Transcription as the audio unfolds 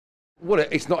Well,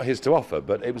 it's not his to offer,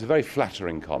 but it was a very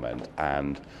flattering comment,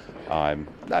 and I'm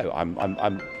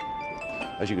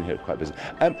as you can hear, quite busy.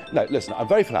 No, listen, I'm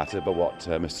very flattered by what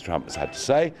Mr. Trump has had to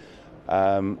say.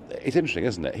 It's interesting,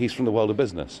 isn't it? He's from the world of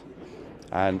business,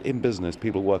 and in business,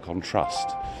 people work on trust,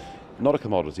 not a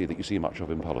commodity that you see much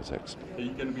of in politics. Are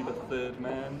you going to be the third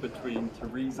man between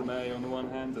Theresa May on the one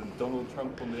hand and Donald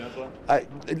Trump on the other?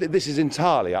 This is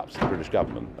entirely up to the British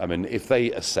government. I mean, if they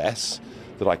assess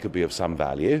that I could be of some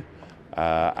value,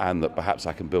 and that perhaps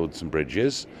I can build some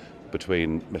bridges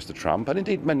between Mr. Trump and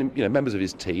indeed members of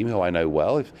his team who I know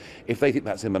well, if they think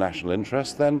that's in the national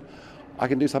interest, then I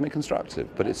can do something constructive.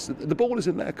 But the ball is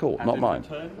in their court, and not in mine.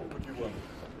 Return, what would you want?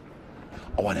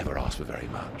 Oh, I never asked for very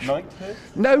much. Knighthood?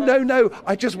 No.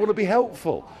 I just want to be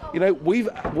helpful.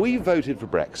 We've voted for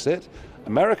Brexit.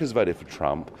 America's voted for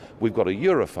Trump. We've got a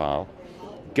Europhile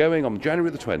going on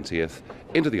January the 20th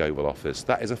into the Oval Office.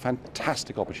 That is a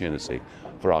fantastic opportunity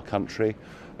for our country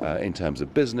in terms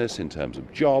of business, in terms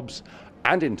of jobs,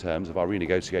 and in terms of our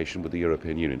renegotiation with the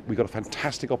European Union. We've got a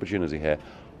fantastic opportunity here.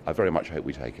 I very much hope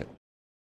we take it.